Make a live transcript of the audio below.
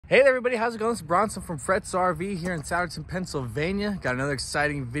Hey there everybody, how's it going? It's Bronson from Fretz RV here in Souderton, Pennsylvania. Got another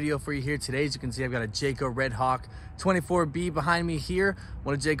exciting video for you here today. As you can see, I've got a Jayco Redhawk 24B behind me here.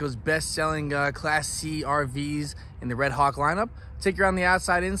 One of Jayco's best-selling Class C RVs in the Redhawk lineup. Take you around the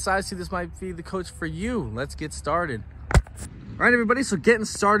outside, inside, see this might be the coach for you. Let's get started. All right, everybody, so getting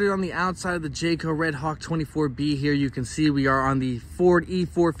started on the outside of the Jayco Redhawk 24B here. You can see we are on the Ford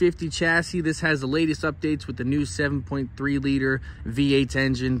E450 chassis. This has the latest updates with the new 7.3-liter V8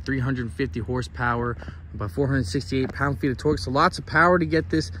 engine, 350 horsepower, about 468 pound-feet of torque. So lots of power to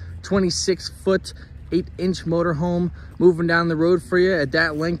get this 26-foot, 8-inch motorhome moving down the road for you. At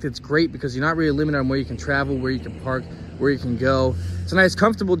that length, it's great because you're not really limited on where you can travel, where you can park, where you can go. It's a nice,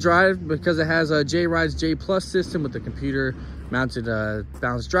 comfortable drive because it has a J-Ride's J Plus system with the computer mounted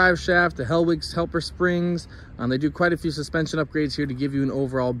balanced drive shaft, the Hellwig's helper springs. They do quite a few suspension upgrades here to give you an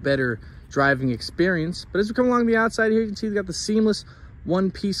overall better driving experience. But as we come along the outside here, you can see they've got the seamless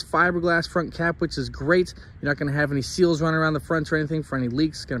one-piece fiberglass front cap, which is great. You're not going to have any seals running around the front or anything for any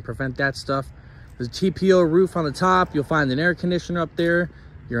leaks. It's going to prevent that stuff. There's a TPO roof on the top. You'll find an air conditioner up there,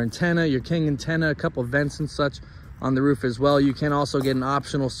 your antenna, your King antenna, a couple vents and such on the roof as well. You can also get an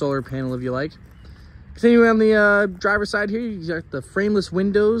optional solar panel if you like. Continuing on the driver's side here, you got the frameless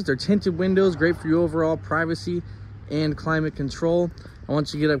windows. They're tinted windows, great for your overall privacy and climate control. I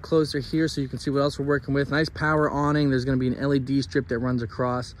want you to get up closer here so you can see what else we're working with. Nice power awning. There's going to be an LED strip that runs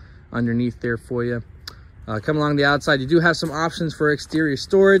across underneath there for you. Coming along the outside, you do have some options for exterior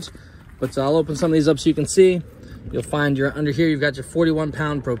storage, but I'll open some of these up so you can see. You'll find under here, you've got your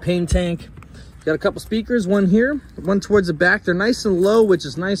 41-pound propane tank. Got a couple speakers, one here, one towards the back. They're nice and low, which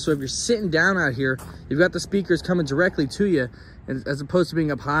is nice. So if you're sitting down out here, you've got the speakers coming directly to you as opposed to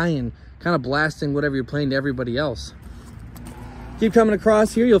being up high and kind of blasting whatever you're playing to everybody else. Keep coming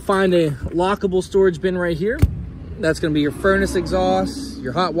across here, you'll find a lockable storage bin right here. That's going to be your furnace exhaust,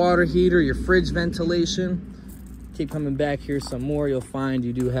 your hot water heater, your fridge ventilation. Keep coming back here some more. You'll find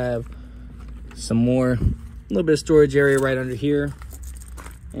you do have some more, a little bit of storage area right under here.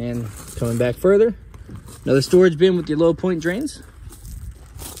 And coming back further, another storage bin with your low point drains.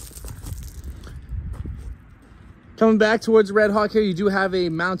 Coming back towards the Redhawk here, you do have a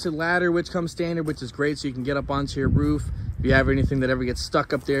mounted ladder, which comes standard, which is great, so you can get up onto your roof. If you have anything that ever gets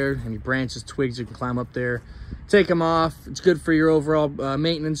stuck up there, any branches, twigs, you can climb up there, take them off. It's good for your overall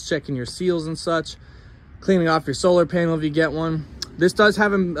maintenance, checking your seals and such, cleaning off your solar panel if you get one. This does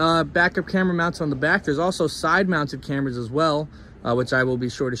have a backup camera mounted on the back. There's also side mounted cameras as well, which I will be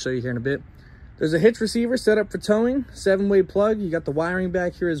sure to show you here in a bit. There's a hitch receiver set up for towing, 7-way plug. You got the wiring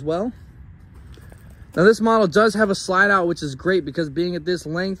back here as well. Now this model does have a slide out, which is great because being at this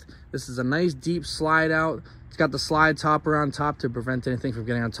length, this is a nice deep slide out. It's got the slide topper on top to prevent anything from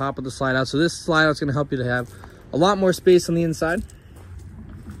getting on top of the slide out. So this slide out is going to help you to have a lot more space on the inside.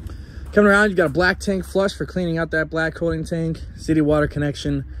 Coming around, you've got a black tank flush for cleaning out that black holding tank, city water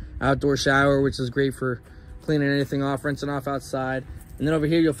connection, outdoor shower, which is great for cleaning anything off, rinsing off outside. And then over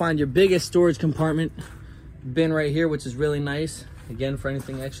here, you'll find your biggest storage compartment bin right here, which is really nice. Again, for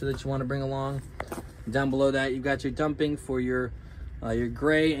anything extra that you want to bring along. Down below that, you've got your dumping for your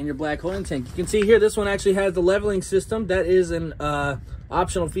gray and your black holding tank. You can see here, this one actually has the leveling system. That is an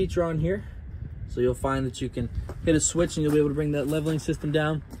optional feature on here. So you'll find that you can hit a switch and you'll be able to bring that leveling system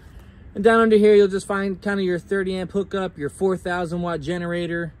down. And down under here, you'll just find kind of your 30-amp hookup, your 4,000-watt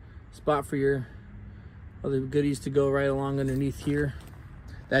generator, spot for your other goodies to go right along underneath here.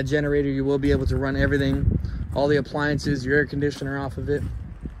 That generator, you will be able to run everything, all the appliances, your air conditioner off of it.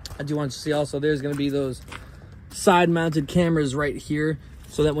 I do want you to see also there's going to be those side mounted cameras right here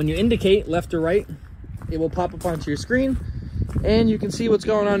so that when you indicate left or right, it will pop up onto your screen and you can see what's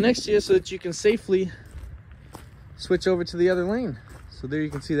going on next to you so that you can safely switch over to the other lane. So there you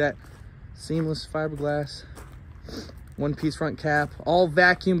can see that seamless fiberglass one-piece front cap, all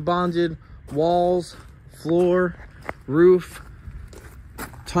vacuum bonded walls, floor, roof,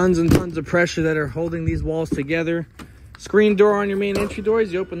 tons and tons of pressure that are holding these walls together. Screen door on your main entry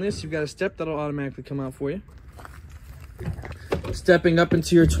doors. You open this, you've got a step that'll automatically come out for you. Stepping up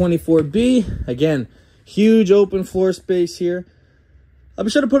into your 24B, again, huge open floor space here. I'll be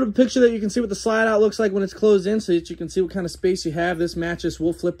sure to put up a picture that you can see what the slide out looks like when it's closed in so that you can see what kind of space you have. This mattress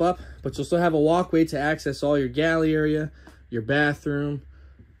will flip up, but you'll still have a walkway to access all your galley area, your bathroom,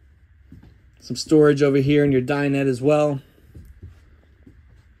 some storage over here in your dinette as well.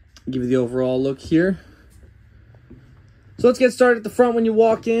 Give you the overall look here. So let's get started at the front. When you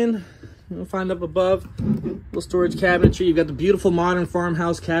walk in, you'll find up above little storage cabinetry. You've got the beautiful modern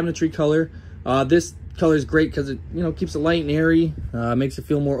farmhouse cabinetry color. This color is great because it keeps it light and airy, makes it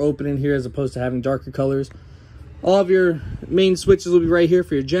feel more open in here as opposed to having darker colors. All of your main switches will be right here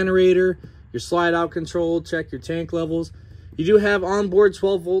for your generator, your slide out control, check your tank levels. You do have onboard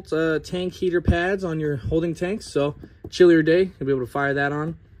 12-volt tank heater pads on your holding tanks, so chillier day, you'll be able to fire that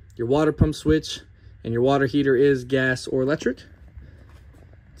on. Your water pump switch, and your water heater is gas or electric.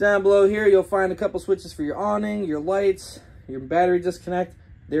 Down below here, you'll find a couple switches for your awning, your lights, your battery disconnect.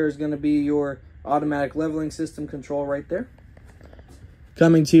 There's going to be your automatic leveling system control right there.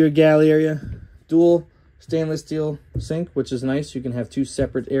 Coming to your galley area, dual stainless steel sink, which is nice. You can have two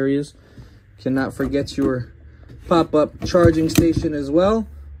separate areas. Cannot forget your pop-up charging station as well,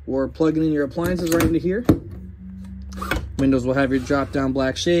 or plugging in your appliances right into here. Windows will have your drop-down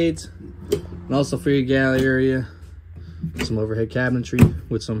black shades, and also for your galley area, some overhead cabinetry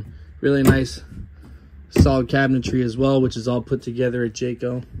with some really nice solid cabinetry as well, which is all put together at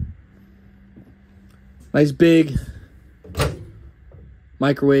Jayco. Nice big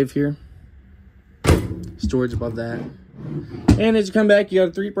microwave here, storage above that. And as you come back, you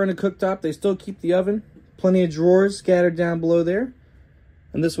got a 3-burner cooktop. They still keep the oven. Plenty of drawers scattered down below there.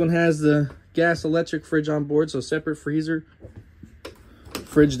 And this one has the gas electric fridge on board, so separate freezer.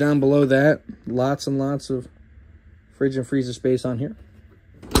 Fridge down below that. Lots and lots of fridge and freezer space on here.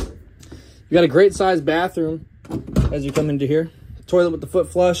 You got a great sized bathroom as you come into here. Toilet with the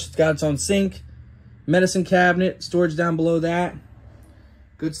foot flush. It's got its own sink. Medicine cabinet. Storage down below that.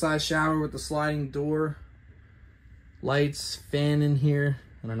 Good sized shower with the sliding door. Lights, fan in here,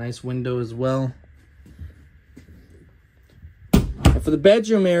 and a nice window as well. And for the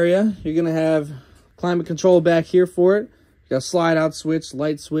bedroom area, you're going to have climate control back here for it. You got a slide out switch,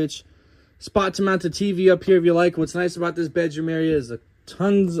 light switch, spot to mount the TV up here if you like. What's nice about this bedroom area is the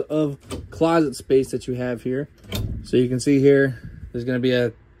tons of closet space that you have here. So you can see here, there's going to be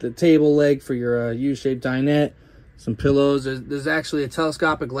the table leg for your U-shaped dinette, some pillows. There's actually a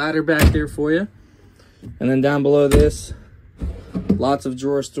telescopic ladder back there for you. And then down below this, lots of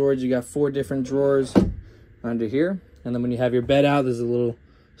drawer storage. You got 4 different drawers under here. And then when you have your bed out, there's a little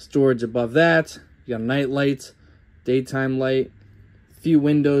storage above that. You got a night light, daytime light, a few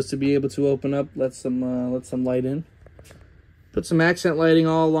windows to be able to open up, let some light in. Put some accent lighting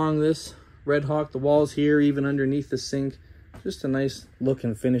all along this Redhawk, the walls here, even underneath the sink. Just a nice look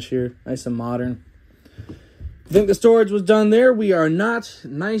and finish here, nice and modern. I think the storage was done there. We are not.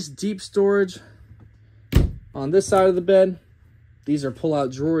 Nice deep storage on this side of the bed. These are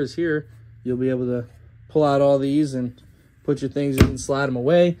pull-out drawers here. You'll be able to pull out all these and put your things in and slide them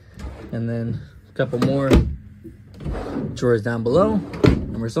away. And then a couple more drawers down below.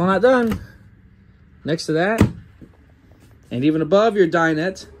 And we're still not done. Next to that, and even above your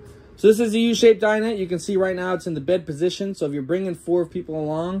dinette. So this is a U-shaped dinette. You can see right now it's in the bed position. So if you're bringing 4 people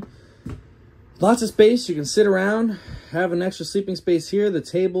along, lots of space. You can sit around, have an extra sleeping space here. The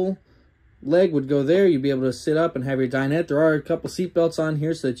table leg would go there. You'd be able to sit up and have your dinette. There are a couple seat belts on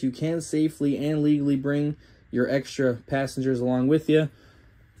here so that you can safely and legally bring your extra passengers along with you.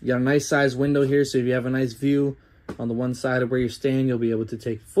 You got a nice sized window here, so if you have a nice view on the one side of where you're staying, you'll be able to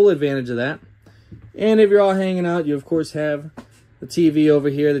take full advantage of that. And if you're all hanging out, you of course have the TV over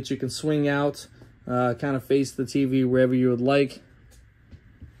here that you can swing out, kind of face the TV wherever you would like.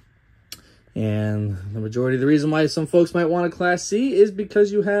 And the majority of the reason why some folks might want a Class C is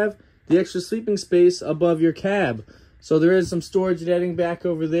because you have the extra sleeping space above your cab. So there is some storage netting back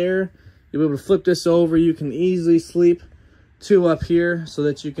over there. You'll be able to flip this over. You can easily sleep 2 up here so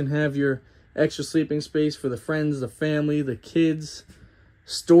that you can have your extra sleeping space for the friends, the family, the kids.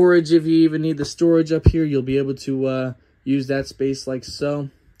 Storage, if you even need the storage up here, you'll be able to use that space like so.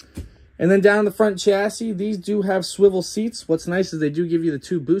 And then down the front chassis, these do have swivel seats. What's nice is they do give you the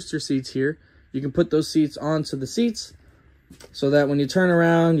 2 booster seats here. You can put those seats onto the seats so that when you turn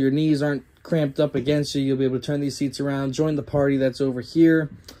around, your knees aren't cramped up against you. You'll be able to turn these seats around, join the party that's over here.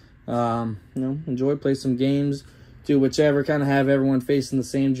 You know, enjoy, play some games, do whichever, kind of have everyone facing the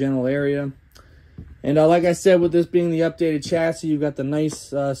same general area. And like I said, with this being the updated chassis, you've got the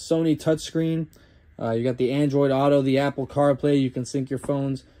nice Sony touchscreen. You got the Android Auto, the Apple CarPlay. You can sync your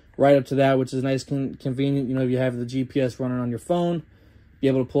phones right up to that, which is nice, convenient. You know, if you have the GPS running on your phone, be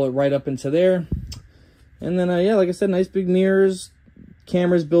able to pull it right up into there. And then, yeah, like I said, nice big mirrors,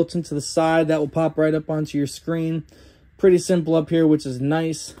 cameras built into the side that will pop right up onto your screen. Pretty simple up here, which is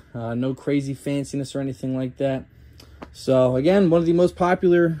nice. No crazy fanciness or anything like that. So, again, one of the most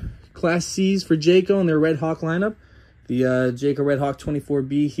popular Class C's for Jayco in their Redhawk lineup. The Jayco Redhawk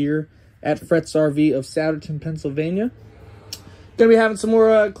 24B here at Fretz RV of Souderton, Pennsylvania. Going to be having some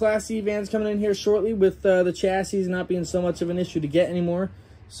more Class C vans coming in here shortly with the chassis not being so much of an issue to get anymore.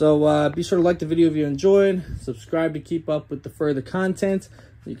 So be sure to like the video if you enjoyed. Subscribe to keep up with the further content.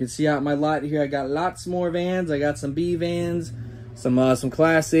 You can see out my lot here, I got lots more vans. I got some B vans, some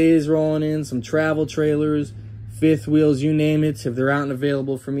Class A's rolling in, some travel trailers, fifth wheels, you name it. If they're out and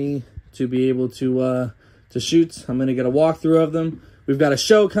available for me to be able to shoot, I'm gonna get a walkthrough of them. We've got a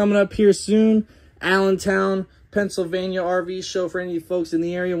show coming up here soon, Allentown, Pennsylvania RV show. For any of you folks in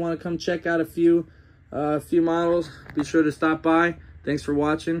the area want to come check out a few models, be sure to stop by. Thanks for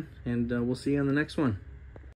watching, and we'll see you on the next one.